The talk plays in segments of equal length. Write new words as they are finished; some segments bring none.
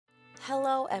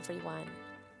Hello, everyone.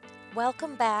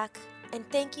 Welcome back, and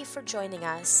thank you for joining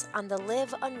us on the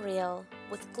Live Unreal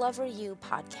with Glover U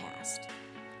podcast,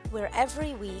 where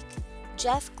every week,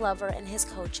 Jeff Glover and his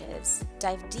coaches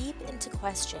dive deep into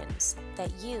questions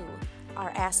that you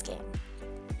are asking.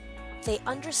 They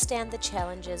understand the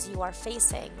challenges you are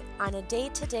facing on a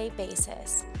day-to-day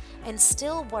basis and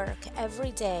still work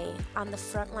every day on the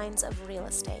front lines of real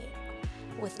estate,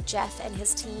 with Jeff and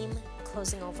his team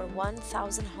closing over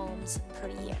 1,000 homes per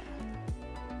year.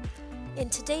 In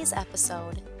today's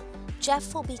episode,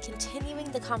 Jeff will be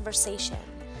continuing the conversation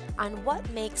on what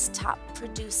makes top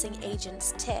producing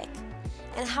agents tick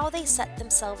and how they set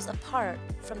themselves apart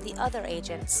from the other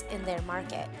agents in their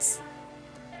markets.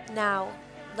 Now,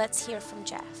 let's hear from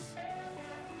Jeff.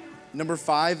 Number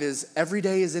 5 is every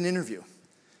day is an interview.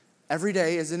 Every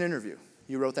day is an interview.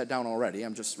 You wrote that down already.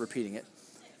 I'm just repeating it.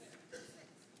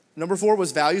 Number 4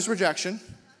 was values rejection.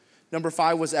 Number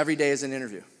 5 was every day is an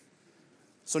interview.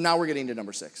 So now we're getting to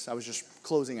number 6. I was just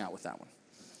closing out with that one.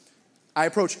 I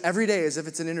approach every day as if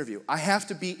it's an interview. I have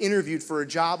to be interviewed for a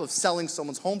job of selling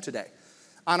someone's home today.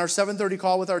 On our 7:30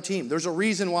 call with our team, there's a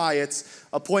reason why it's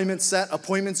appointments set,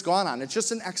 appointments gone on. It's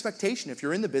just an expectation. If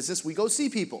you're in the business, we go see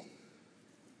people.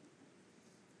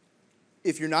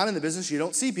 If you're not in the business, you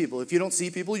don't see people. If you don't see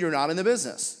people, you're not in the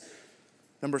business.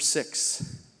 Number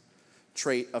 6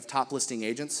 trait of top listing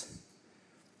agents,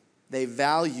 they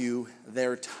value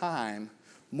their time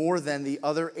more than the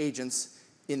other agents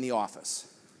in the office.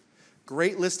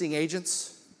 Great listing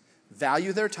agents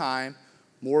value their time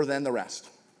more than the rest.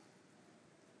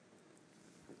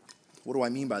 What do I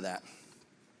mean by that?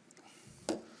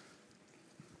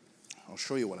 I'll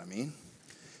show you what I mean.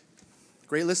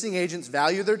 Great listing agents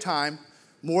value their time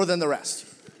more than the rest.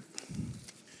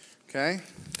 Okay?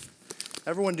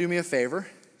 Everyone do me a favor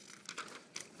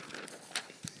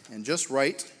and just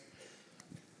write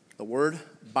the word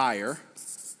buyer,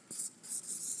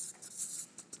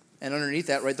 and underneath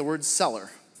that write the word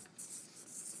seller.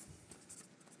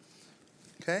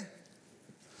 Okay?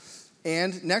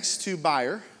 And next to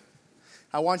buyer,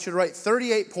 I want you to write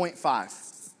 38.5.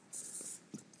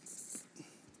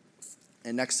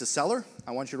 And next to seller,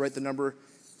 I want you to write the number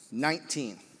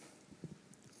 19.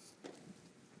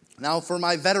 Now for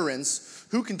my veterans,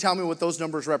 who can tell me what those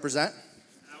numbers represent?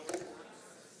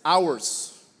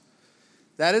 Hours.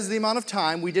 That is the amount of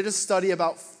time. We did a study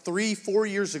about 3-4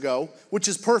 years ago, which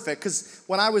is perfect, because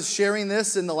when I was sharing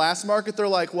this in the last market, they're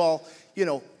like, well,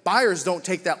 buyers don't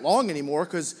take that long anymore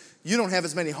because you don't have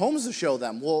as many homes to show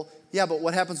them. Well, yeah, but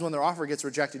what happens when their offer gets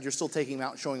rejected? You're still taking them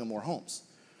out and showing them more homes.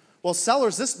 Well,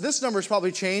 sellers, this number's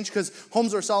probably changed because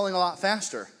homes are selling a lot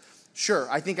faster. Sure,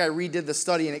 I think I redid the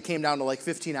study and it came down to like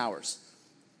 15 hours.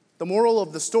 The moral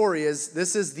of the story is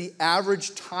this is the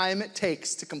average time it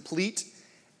takes to complete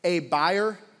a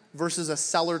buyer versus a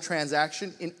seller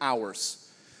transaction in hours.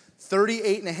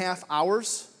 38.5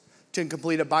 hours to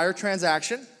complete a buyer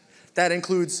transaction. That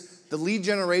includes the lead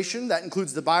generation, that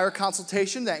includes the buyer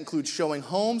consultation, that includes showing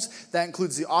homes, that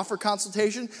includes the offer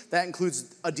consultation, that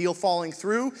includes a deal falling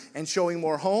through and showing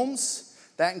more homes,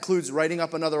 that includes writing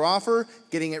up another offer,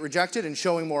 getting it rejected and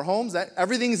showing more homes. That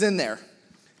everything's in there.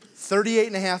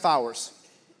 38.5 hours.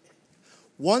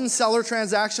 One seller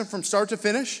transaction from start to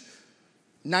finish,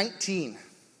 19.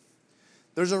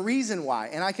 There's a reason why,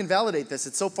 and I can validate this.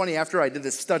 It's so funny, after I did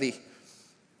this study,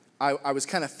 I was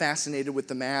kind of fascinated with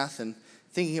the math and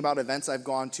thinking about events I've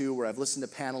gone to where I've listened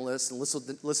to panelists and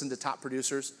listened to top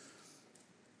producers.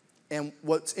 And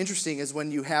what's interesting is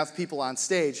when you have people on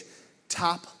stage,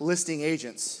 top listing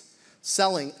agents,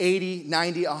 selling 80,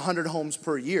 90, 100 homes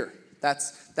per year.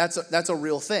 That's a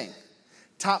real thing.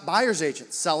 Top buyer's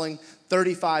agents selling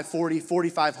 35, 40,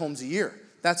 45 homes a year.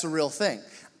 That's a real thing.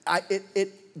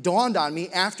 It dawned on me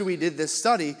after we did this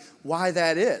study why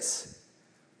that is.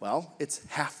 Well, it's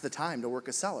half the time to work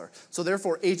a seller. So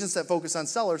therefore, agents that focus on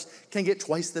sellers can get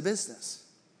twice the business.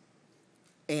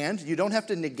 And you don't have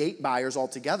to negate buyers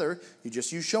altogether. You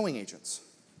just use showing agents.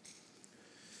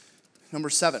 Number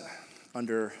 7,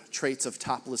 under traits of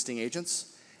top listing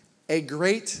agents, a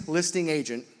great listing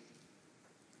agent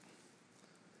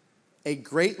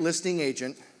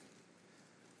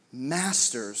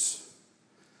masters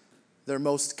their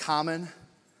most common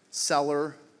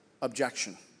seller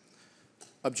objections,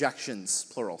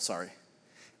 plural, sorry.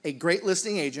 A great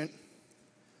listing agent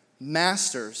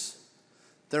masters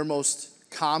their most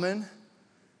common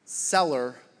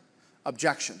seller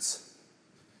objections.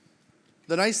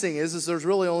 The nice thing is there's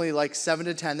really only like 7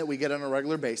 to 10 that we get on a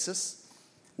regular basis,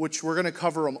 which we're going to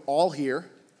cover them all here.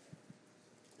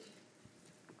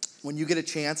 When you get a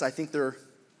chance, I think they're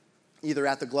either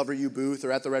at the Glover U booth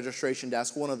or at the registration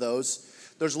desk, one of those.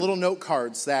 there's little note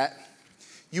cards that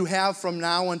you have from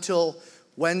now until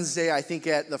Wednesday. I think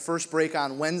at the first break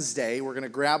on Wednesday, we're going to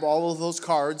grab all of those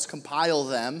cards, compile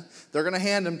them. They're going to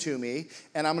hand them to me,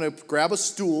 and I'm going to grab a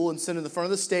stool and sit in the front of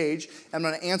the stage, and I'm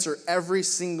going to answer every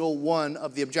single one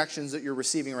of the objections that you're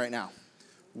receiving right now,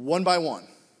 one by one.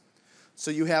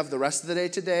 So you have the rest of the day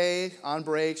today on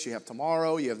breaks, you have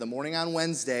tomorrow, you have the morning on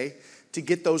Wednesday to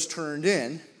get those turned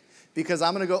in, because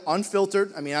I'm going to go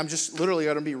unfiltered. I mean, I'm just literally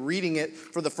going to be reading it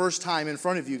for the first time in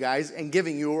front of you guys and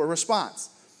giving you a response.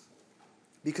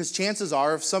 Because chances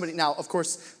are, if somebody, now, of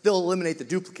course, they'll eliminate the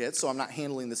duplicates, so I'm not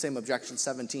handling the same objection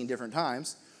 17 different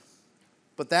times.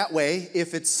 But that way,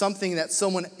 if it's something that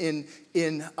someone in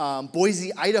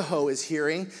Boise, Idaho is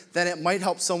hearing, then it might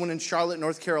help someone in Charlotte,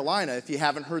 North Carolina, if you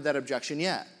haven't heard that objection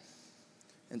yet.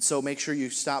 And so make sure you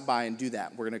stop by and do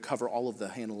that. We're going to cover all of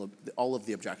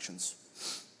the objections.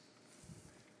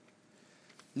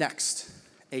 Next,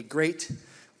 a great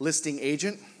listing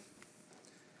agent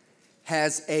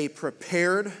has a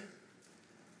prepared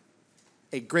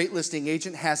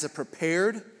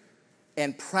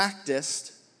and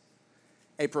practiced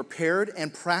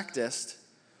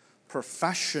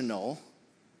professional.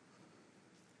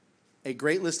 A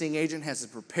great listing agent has a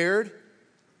prepared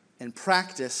and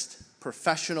practiced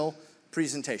professional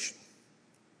presentation.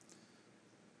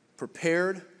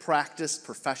 Prepared, practiced,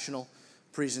 professional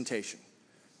presentation.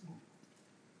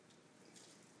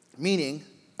 Meaning,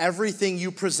 everything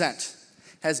you present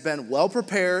has been well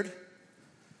prepared,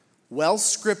 well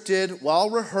scripted, well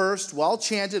rehearsed, well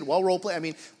chanted, well role played. I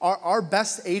mean, our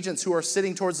best agents who are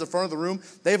sitting towards the front of the room,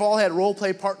 they've all had role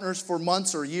play partners for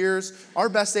months or years. Our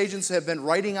best agents have been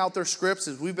writing out their scripts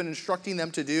as we've been instructing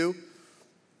them to do.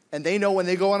 And they know when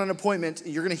they go on an appointment,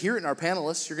 you're going to hear it in our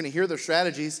panelists, you're going to hear their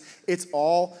strategies. It's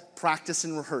all practice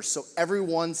and rehearsed. So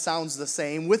everyone sounds the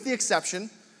same, with the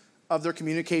exception of their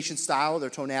communication style, their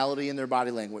tonality, and their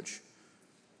body language.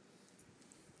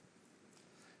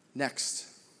 Next,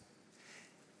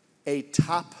 a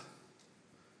top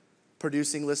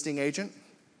producing listing agent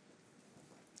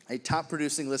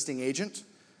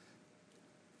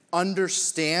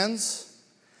understands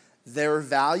their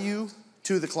value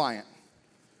to the client.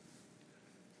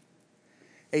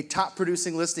 A top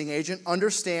producing listing agent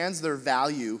understands their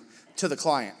value to the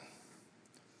client.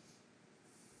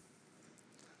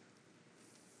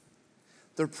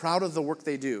 They're proud of the work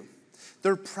they do.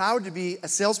 They're proud to be a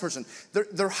salesperson.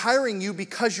 They're hiring you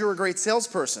because you're a great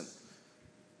salesperson.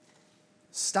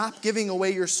 Stop giving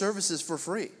away your services for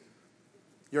free.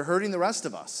 You're hurting the rest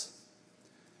of us.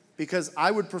 Because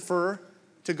I would prefer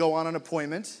to go on an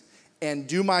appointment and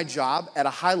do my job at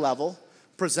a high level,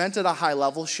 present at a high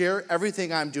level, share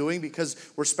everything I'm doing,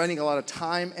 because we're spending a lot of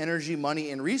time, energy,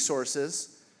 money, and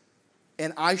resources,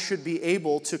 and I should be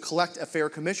able to collect a fair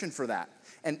commission for that.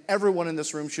 And everyone in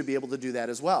this room should be able to do that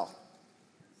as well.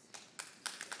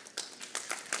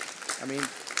 I mean,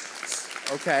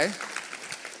 okay.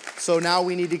 So now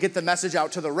we need to get the message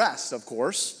out to the rest, of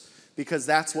course, because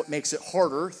that's what makes it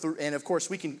harder. And of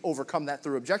course, we can overcome that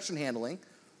through objection handling.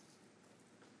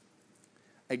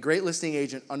 A great listing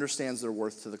agent understands their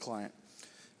worth to the client.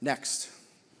 Next,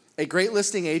 a great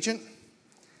listing agent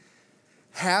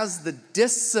has the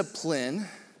discipline.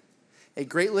 A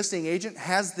great listing agent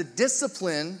has the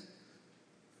discipline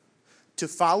to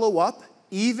follow up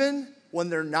even when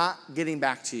they're not getting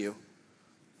back to you.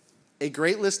 A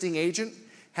great listing agent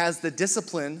has the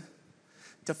discipline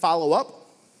to follow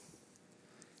up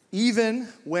even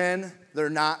when they're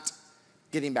not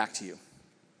getting back to you.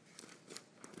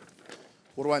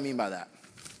 What do I mean by that?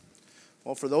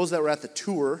 Well, for those that were at the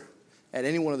tour, at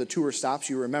any one of the tour stops,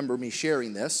 you remember me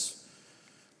sharing this,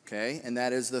 okay? And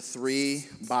that is the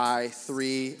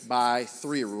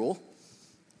 3x3x3 rule,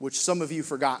 which some of you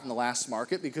forgot in the last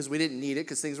market because we didn't need it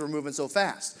because things were moving so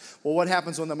fast. Well, what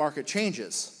happens when the market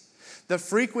changes? The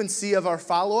frequency of our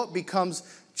follow-up becomes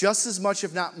just as much,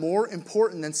 if not more,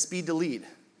 important than speed to lead.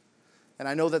 And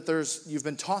I know that you've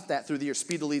been taught that through the year,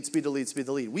 speed to lead, speed to lead, speed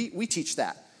to lead. We teach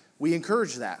that. We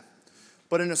encourage that.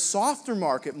 But in a softer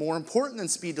market, more important than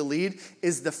speed to lead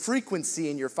is the frequency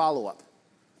in your follow-up.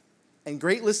 And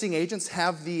great listing agents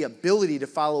have the ability to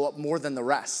follow up more than the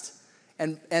rest.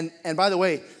 And by the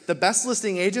way, the best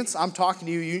listing agents, I'm talking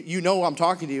to you, you know I'm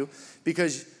talking to you,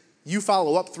 because you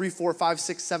follow up 3, 4, 5,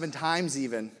 6, 7 times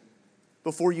even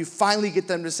before you finally get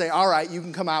them to say, all right, you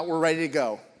can come out, we're ready to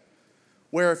go.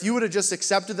 Where if you would have just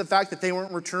accepted the fact that they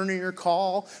weren't returning your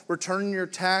call, returning your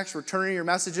text, returning your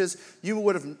messages, you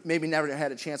would have maybe never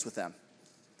had a chance with them.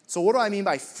 So what do I mean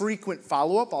by frequent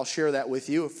follow-up? I'll share that with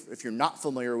you if you're not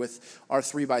familiar with our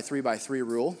 3x3x3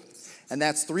 rule. And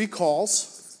that's 3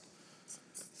 calls,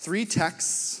 3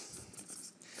 texts,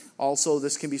 Also,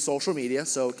 this can be social media,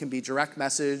 so it can be direct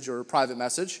message or private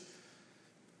message.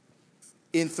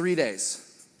 In 3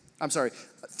 days. I'm sorry,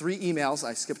 3 emails.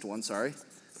 I skipped one, sorry.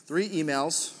 3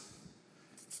 emails.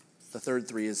 The third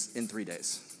 3 is in 3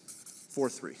 days.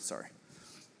 4th 3, sorry.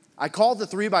 I call it the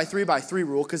 3 by 3 by 3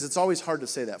 rule because it's always hard to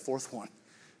say that, 4th one.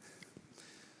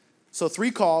 So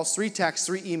 3 calls, 3 texts,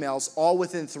 3 emails, all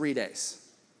within 3 days.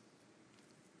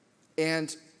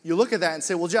 And you look at that and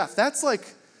say, well, Jeff, that's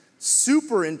like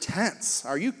super intense.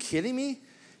 Are you kidding me?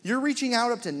 You're reaching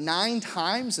out up to 9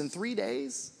 times in 3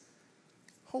 days?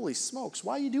 Holy smokes,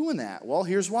 why are you doing that? Well,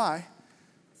 here's why.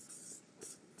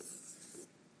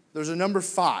 There's a number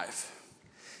 5.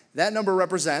 That number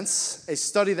represents a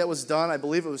study that was done, I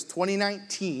believe it was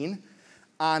 2019,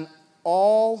 on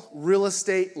all real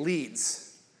estate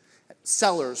leads.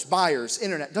 Sellers, buyers,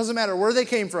 internet, doesn't matter where they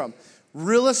came from.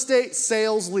 Real estate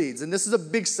sales leads, and this is a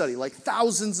big study, like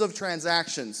thousands of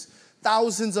transactions,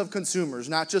 thousands of consumers,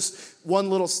 not just one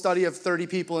little study of 30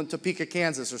 people in Topeka,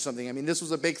 Kansas or something. I mean, this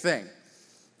was a big thing.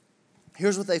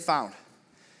 Here's what they found.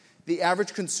 The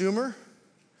average consumer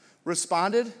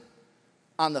responded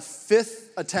on the 5th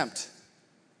attempt.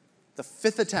 The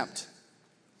 5th attempt.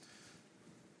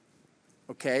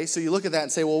 Okay, so you look at that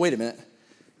and say, well, wait a minute.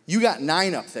 You got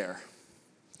 9 up there.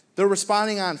 They're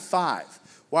responding on 5.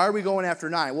 Why are we going after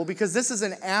 9? Well, because this is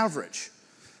an average.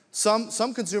 Some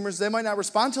consumers, they might not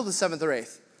respond till the 7th or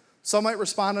 8th. Some might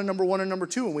respond on number 1 and number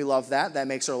 2, and we love that. That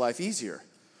makes our life easier.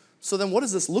 So then what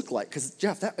does this look like? Because,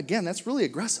 Jeff, that's really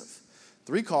aggressive.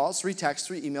 3 calls, 3 texts,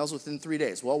 3 emails within 3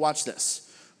 days. Well, watch this.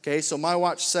 Okay, so my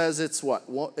watch says it's what?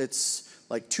 Well, it's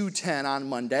like 2:10 on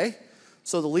Monday.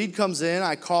 So the lead comes in.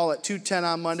 I call at 2:10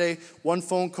 on Monday. 1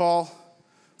 phone call,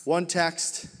 1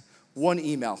 text, 1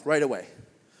 email right away.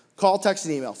 Call, text,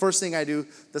 and email. First thing I do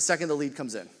the second the lead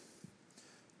comes in.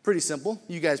 Pretty simple.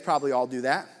 You guys probably all do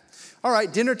that. All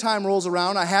right, dinner time rolls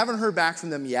around. I haven't heard back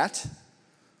from them yet.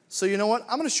 So you know what?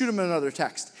 I'm going to shoot them another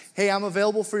text. Hey, I'm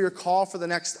available for your call for the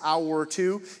next hour or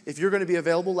 2. If you're going to be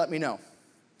available, let me know.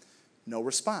 No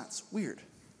response. Weird.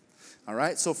 All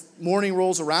right, so morning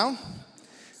rolls around.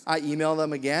 I email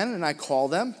them again, and I call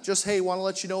them. Just, hey, want to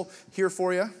let you know, here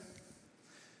for you.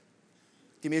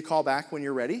 Give me a call back when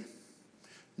you're ready.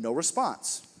 No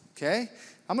response. Okay?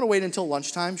 I'm going to wait until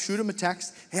lunchtime, shoot them a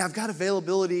text. Hey, I've got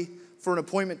availability for an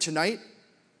appointment tonight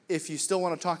if you still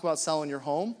want to talk about selling your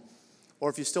home or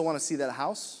if you still want to see that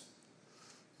house.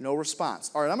 No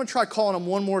response. All right, I'm going to try calling them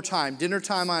one more time. Dinner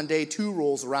time on day 2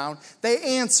 rolls around.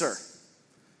 They answer.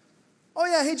 Oh,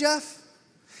 yeah, hey, Jeff.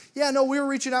 Yeah, no, we were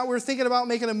reaching out. We were thinking about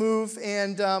making a move,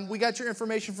 and we got your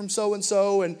information from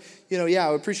so-and-so, and, yeah,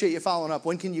 I appreciate you following up.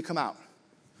 When can you come out?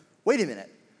 Wait a minute.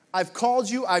 I've called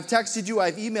you, I've texted you,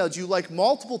 I've emailed you like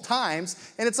multiple times,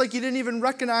 and it's like you didn't even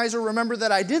recognize or remember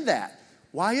that I did that.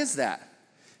 Why is that?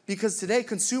 Because today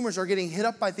consumers are getting hit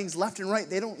up by things left and right.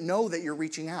 They don't know that you're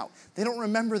reaching out. They don't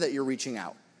remember that you're reaching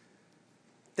out.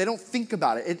 They don't think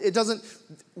about it. It doesn't,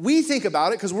 we think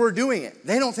about it because we're doing it.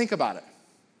 They don't think about it.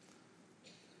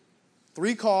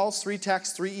 3 calls, 3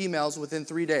 texts, 3 emails within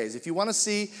 3 days. If you want to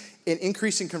see an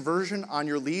increase in conversion on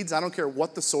your leads, I don't care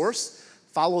what the source,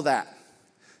 follow that.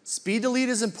 Speed to lead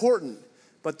is important,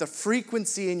 but the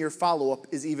frequency in your follow-up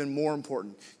is even more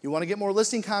important. You want to get more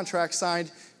listing contracts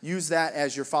signed, use that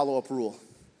as your follow-up rule.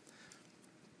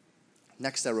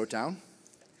 Next I wrote down,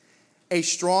 a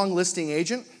strong listing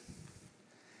agent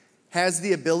has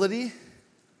the ability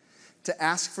to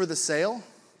ask for the sale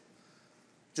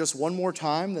just one more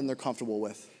time than they're comfortable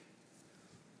with.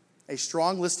 A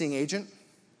strong listing agent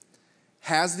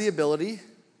has the ability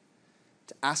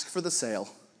to ask for the sale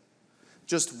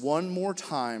just one more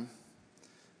time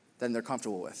than they're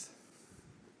comfortable with.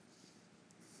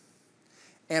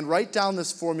 And write down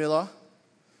this formula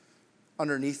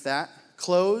underneath that.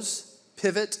 Close,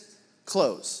 pivot,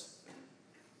 close.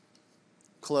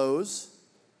 Close,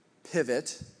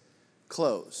 pivot,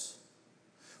 close.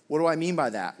 What do I mean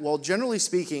by that? Well, generally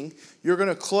speaking, you're going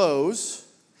to close,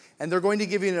 and they're going to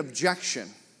give you an objection.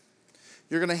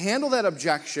 You're going to handle that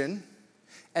objection,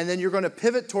 and then you're going to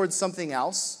pivot towards something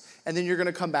else, and then you're going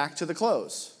to come back to the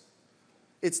close.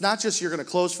 It's not just you're going to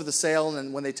close for the sale, and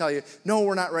then when they tell you, no,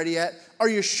 we're not ready yet. Are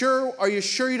you sure? Are you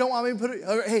sure you don't want me to put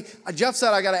it? Hey, Jeff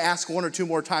said I got to ask 1 or 2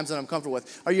 more times than I'm comfortable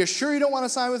with. Are you sure you don't want to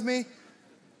sign with me?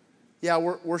 Yeah,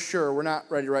 we're sure. We're not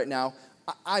ready right now.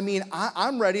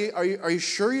 I'm ready. Are you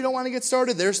sure you don't want to get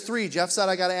started? There's 3. Jeff said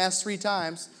I got to ask 3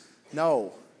 times.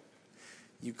 No.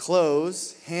 You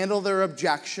close, handle their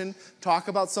objection, talk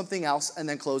about something else, and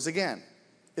then close again.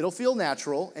 It'll feel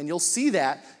natural, and you'll see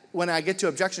that when I get to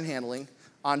objection handling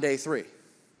on day 3.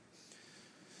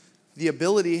 the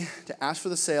ability to ask for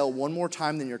the sale one more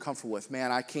time than you're comfortable with.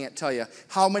 Man, I can't tell you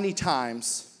how many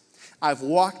times I've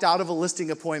walked out of a listing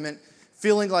appointment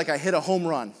feeling like I hit a home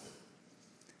run.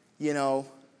 You know,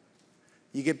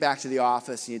 you get back to the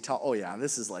office and you tell, oh yeah,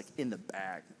 this is like in the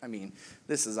bag. I mean,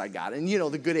 I got it. And you know,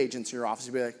 the good agents in your office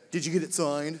will be like, did you get it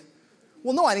signed?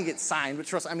 Well, no, I didn't get it signed, but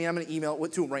trust, I'm going to email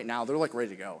it to them right now. They're like ready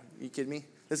to go. Are you kidding me?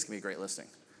 This is going to be a great listing.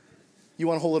 You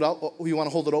want to hold it up? You want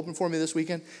to hold it open for me this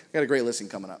weekend? I got a great listing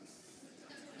coming up.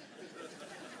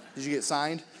 Did you get it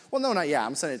signed? Well, no, not yet.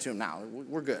 I'm sending it to them now.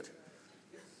 We're good.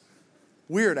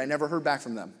 Weird, I never heard back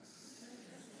from them.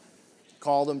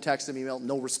 Called them, texted them, emailed,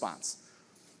 no response.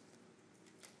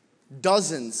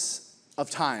 Dozens of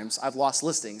times I've lost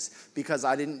listings because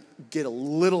I didn't get a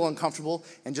little uncomfortable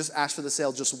and just ask for the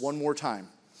sale just one more time.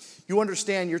 You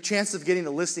understand your chance of getting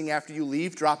the listing after you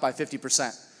leave drop by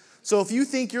 50%. So if you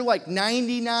think you're like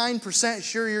 99%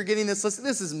 sure you're getting this listing,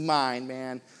 this is mine,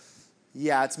 man.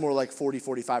 Yeah, it's more like 40,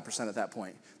 45% at that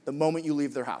point. The moment you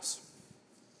leave their house.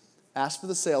 Ask for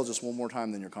the sale just one more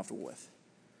time than you're comfortable with.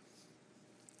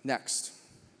 Next,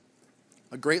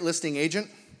 a great listing agent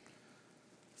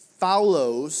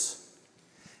follows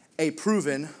a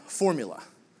proven formula.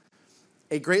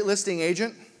 A great listing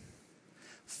agent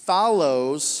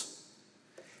follows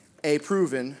a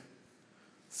proven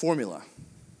formula.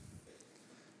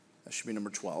 That should be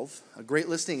number 12. A great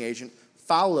listing agent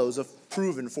follows a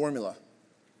proven formula.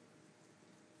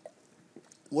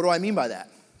 What do I mean by that?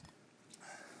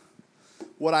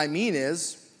 What I mean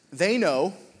is they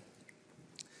know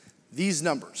these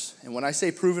numbers. And when I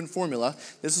say proven formula,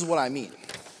 this is what I mean.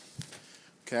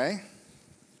 Okay?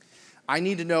 I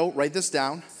need to know, write this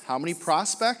down, how many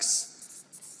prospects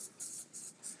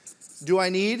do I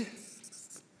need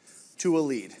to a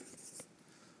lead?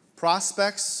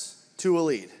 Prospects to a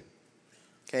lead.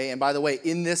 Okay, and by the way,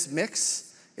 in this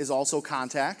mix is also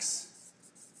contacts,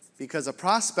 because a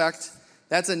prospect,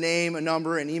 that's a name, a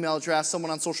number, an email address,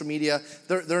 someone on social media.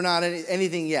 They're not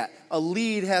anything yet. A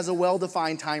lead has a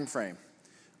well-defined time frame.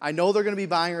 I know they're going to be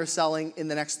buying or selling in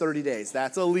the next 30 days.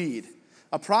 That's a lead.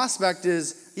 A prospect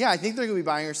is, yeah, I think they're going to be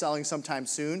buying or selling sometime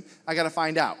soon. I got to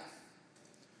find out.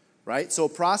 Right? So a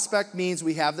prospect means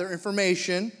we have their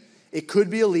information. It could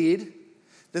be a lead.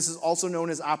 This is also known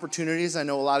as opportunities. I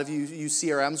know a lot of you use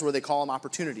CRMs where they call them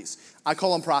opportunities. I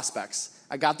call them prospects.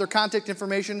 I got their contact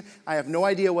information. I have no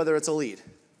idea whether it's a lead.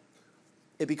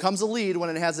 It becomes a lead when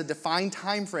it has a defined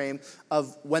time frame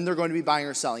of when they're going to be buying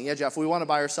or selling. Yeah, Jeff, we want to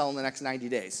buy or sell in the next 90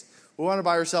 days. We want to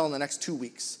buy or sell in the next 2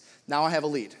 weeks. Now I have a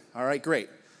lead. All right, great.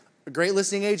 A great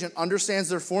listing agent understands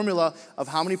their formula of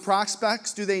how many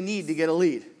prospects do they need to get a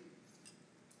lead.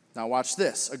 Now watch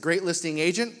this. A great listing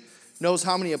agent knows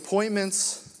how many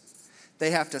appointments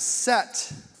they have to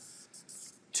set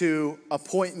to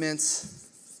appointments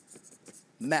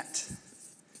met.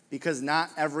 Because not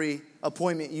every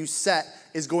appointment you set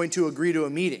is going to agree to a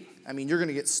meeting. I mean, you're going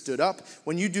to get stood up.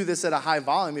 When you do this at a high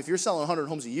volume, if you're selling 100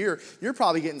 homes a year, you're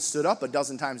probably getting stood up a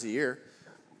dozen times a year.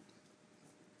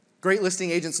 Great listing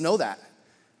agents know that.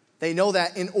 They know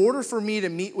that in order for me to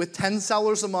meet with 10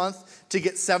 sellers a month to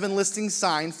get 7 listings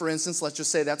signed, for instance, let's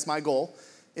just say that's my goal.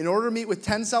 In order to meet with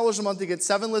 10 sellers a month to get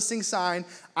 7 listings signed,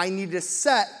 I need to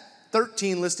set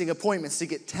 13 listing appointments to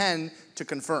get 10 to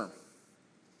confirm.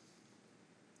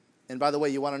 And by the way,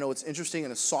 you want to know what's interesting?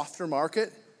 In a softer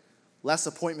market, less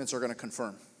appointments are going to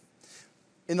confirm.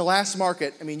 In the last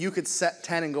market, I mean, you could set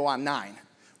 10 and go on 9,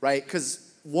 right?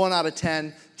 Because 1 out of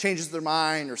 10 changes their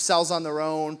mind or sells on their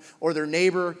own, or their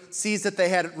neighbor sees that they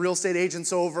had real estate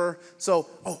agents over. So,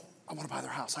 I want to buy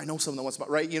their house. I know someone that wants to buy,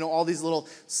 right? You know, all these little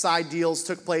side deals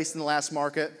took place in the last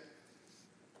market.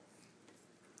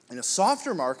 In a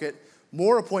softer market,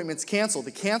 more appointments cancel.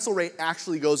 The cancel rate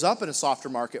actually goes up in a softer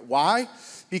market. Why?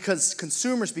 Because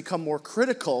consumers become more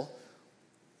critical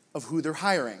of who they're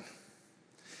hiring.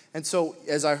 And so,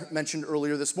 as I mentioned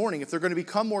earlier this morning, if they're going to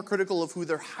become more critical of who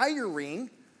they're hiring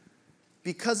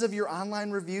because of your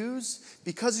online reviews,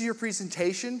 because of your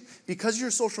presentation, because of your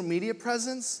social media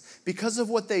presence, because of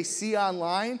what they see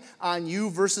online on you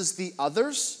versus the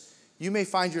others, you may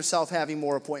find yourself having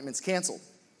more appointments canceled.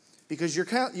 Because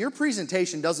your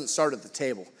presentation doesn't start at the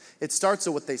table. It starts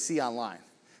at what they see online.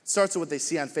 It starts at what they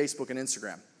see on Facebook and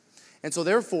Instagram. And so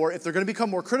therefore, if they're going to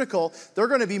become more critical, they're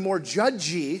going to be more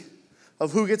judgy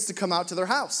of who gets to come out to their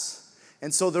house.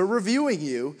 And so they're reviewing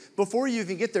you before you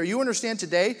even get there. You understand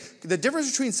today, the difference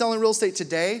between selling real estate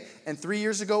today and 3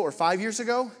 years ago or 5 years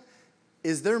ago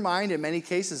is their mind in many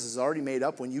cases is already made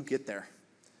up when you get there.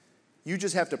 You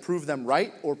just have to prove them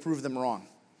right or prove them wrong.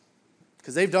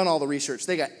 Because they've done all the research.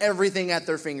 They got everything at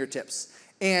their fingertips.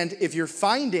 And if you're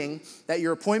finding that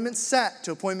your appointment set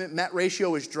to appointment met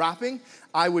ratio is dropping,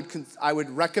 I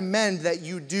would recommend that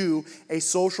you do a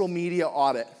social media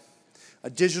audit, a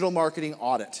digital marketing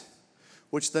audit,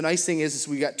 which the nice thing is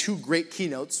we got 2 great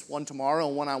keynotes, one tomorrow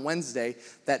and one on Wednesday,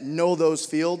 that know those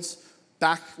fields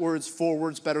backwards,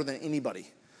 forwards better than anybody.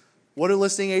 What do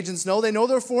listing agents know? They know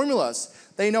their formulas.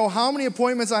 They know how many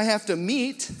appointments I have to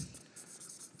meet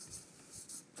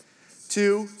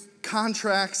to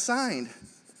contract signed.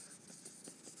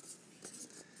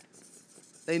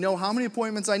 They know how many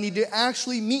appointments I need to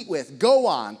actually meet with, go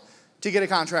on, to get a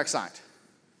contract signed.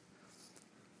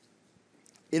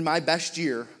 In my best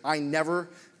year, I never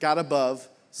got above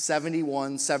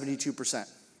 71, 72%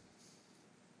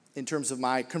 in terms of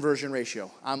my conversion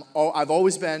ratio. I've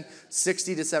always been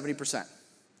 60 to 70%.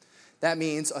 That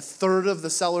means 1/3 of the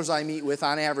sellers I meet with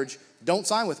on average don't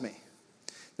sign with me.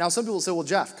 Now, some people say, well,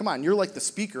 Jeff, come on, you're like the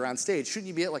speaker on stage. Shouldn't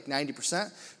you be at like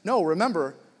 90%? No,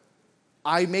 remember,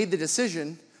 I made the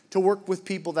decision to work with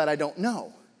people that I don't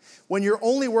know. When you're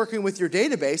only working with your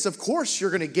database, of course you're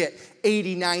going to get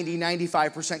 80, 90,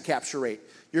 95% capture rate.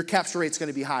 Your capture rate's going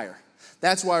to be higher.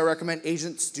 That's why I recommend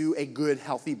agents do a good,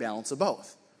 healthy balance of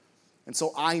both. And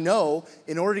so I know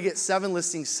in order to get 7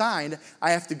 listings signed,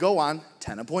 I have to go on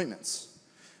 10 appointments.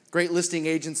 Great listing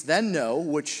agents then know,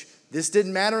 which this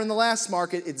didn't matter in the last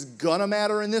market, it's going to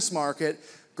matter in this market.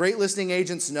 Great listing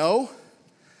agents know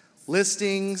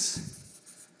listings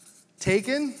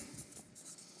taken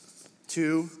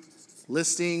to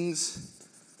listings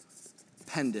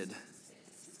pended,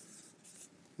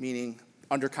 meaning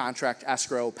under contract,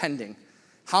 escrow, pending.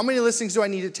 How many listings do I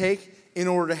need to take in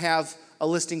order to have a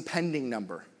listing pending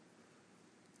number?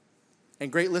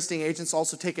 And great listing agents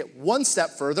also take it one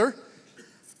step further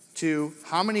to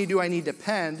how many do I need to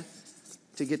pend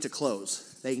to get to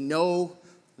close? They know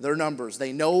their numbers.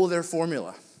 They know their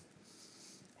formula.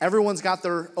 Everyone's got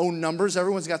their own numbers.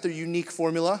 Everyone's got their unique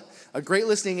formula. A great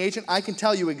listing agent, I can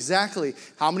tell you exactly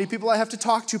how many people I have to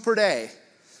talk to per day,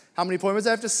 how many appointments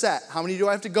I have to set, how many do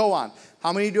I have to go on,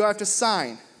 how many do I have to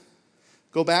sign.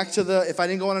 Go back to if I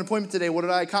didn't go on an appointment today, what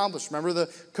did I accomplish? Remember the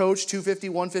coach, 250,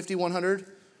 150, 100?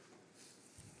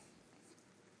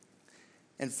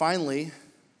 And finally,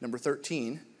 number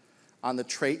 13, on the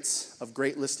traits of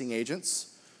great listing agents.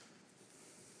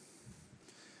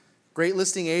 Great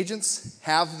listing agents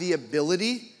have the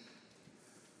ability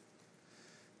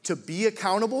to be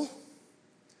accountable.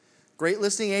 Great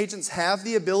listing agents have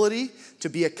the ability to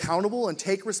be accountable and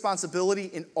take responsibility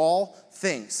in all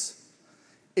things.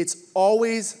 It's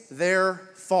always their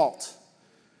fault.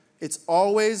 It's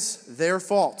always their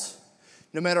fault.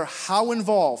 No matter how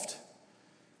involved,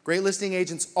 great listing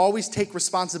agents always take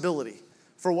responsibility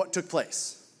for what took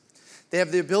place. They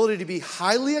have the ability to be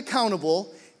highly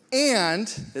accountable, and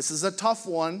this is a tough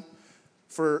one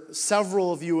for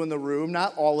several of you in the room,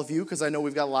 not all of you, because I know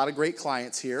we've got a lot of great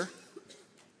clients here.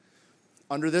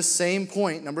 Under this same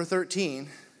point, number 13,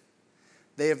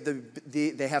 they have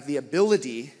the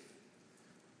ability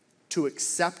to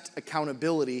accept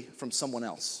accountability from someone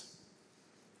else,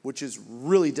 which is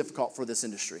really difficult for this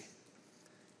industry.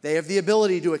 They have the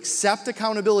ability to accept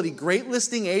accountability. Great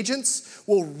listing agents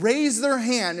will raise their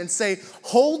hand and say,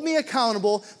 hold me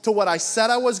accountable to what I said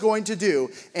I was going to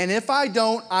do. And if I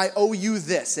don't, I owe you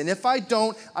this. And if I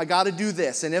don't, I got to do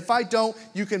this. And if I don't,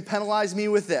 you can penalize me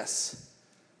with this.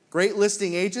 Great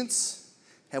listing agents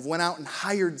have went out and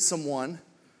hired someone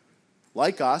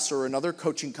like us or another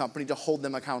coaching company to hold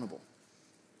them accountable.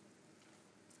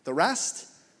 The rest,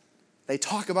 they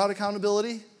talk about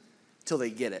accountability till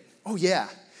they get it. Oh yeah,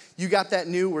 you got that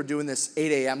new, we're doing this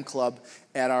 8 a.m. club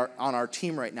on our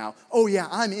team right now. Oh yeah,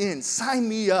 I'm in, sign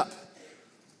me up.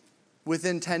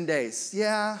 Within 10 days.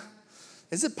 Yeah,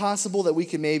 is it possible that we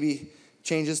can maybe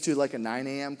change this to like a 9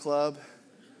 a.m. club?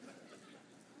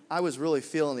 I was really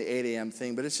feeling the 8 a.m.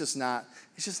 thing, but it's just not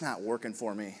working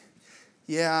for me.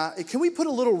 Yeah, can we put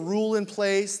a little rule in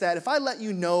place that if I let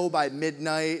you know by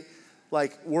midnight,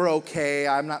 like we're okay,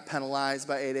 I'm not penalized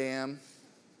by 8 a.m.?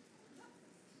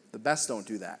 The best don't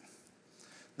do that.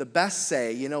 The best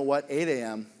say, you know what, 8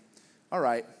 a.m., all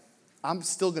right, I'm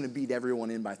still going to beat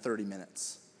everyone in by 30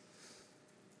 minutes.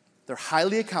 They're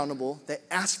highly accountable. They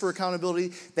ask for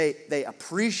accountability. They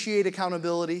appreciate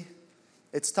accountability.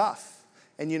 It's tough.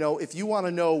 And you know, if you want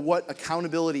to know what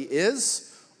accountability is,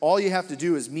 all you have to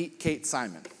do is meet Kate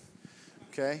Simon.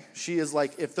 Okay? She is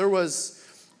like, if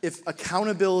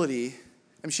accountability,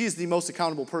 she is the most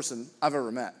accountable person I've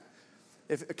ever met.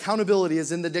 If accountability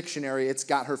is in the dictionary, it's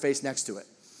got her face next to it.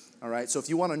 All right? So if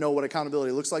you want to know what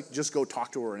accountability looks like, just go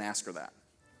talk to her and ask her that.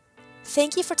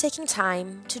 Thank you for taking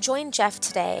time to join Jeff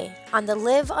today on the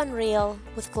Live Unreal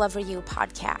with Glover U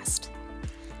podcast.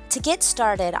 To get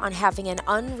started on having an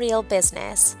unreal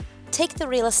business, take the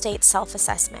real estate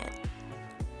self-assessment.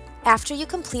 After you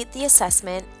complete the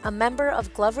assessment, a member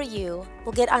of Glover U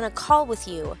will get on a call with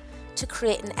you to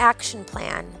create an action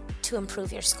plan to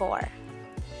improve your score.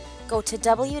 Go to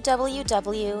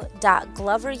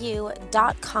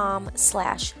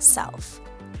www.gloveru.com/self.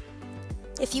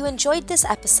 If you enjoyed this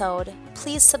episode,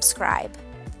 please subscribe.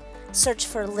 Search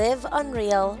for Live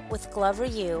Unreal with Glover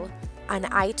U on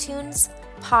iTunes,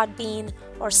 Podbean,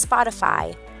 or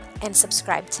Spotify, and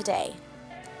subscribe today.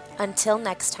 Until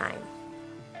next time.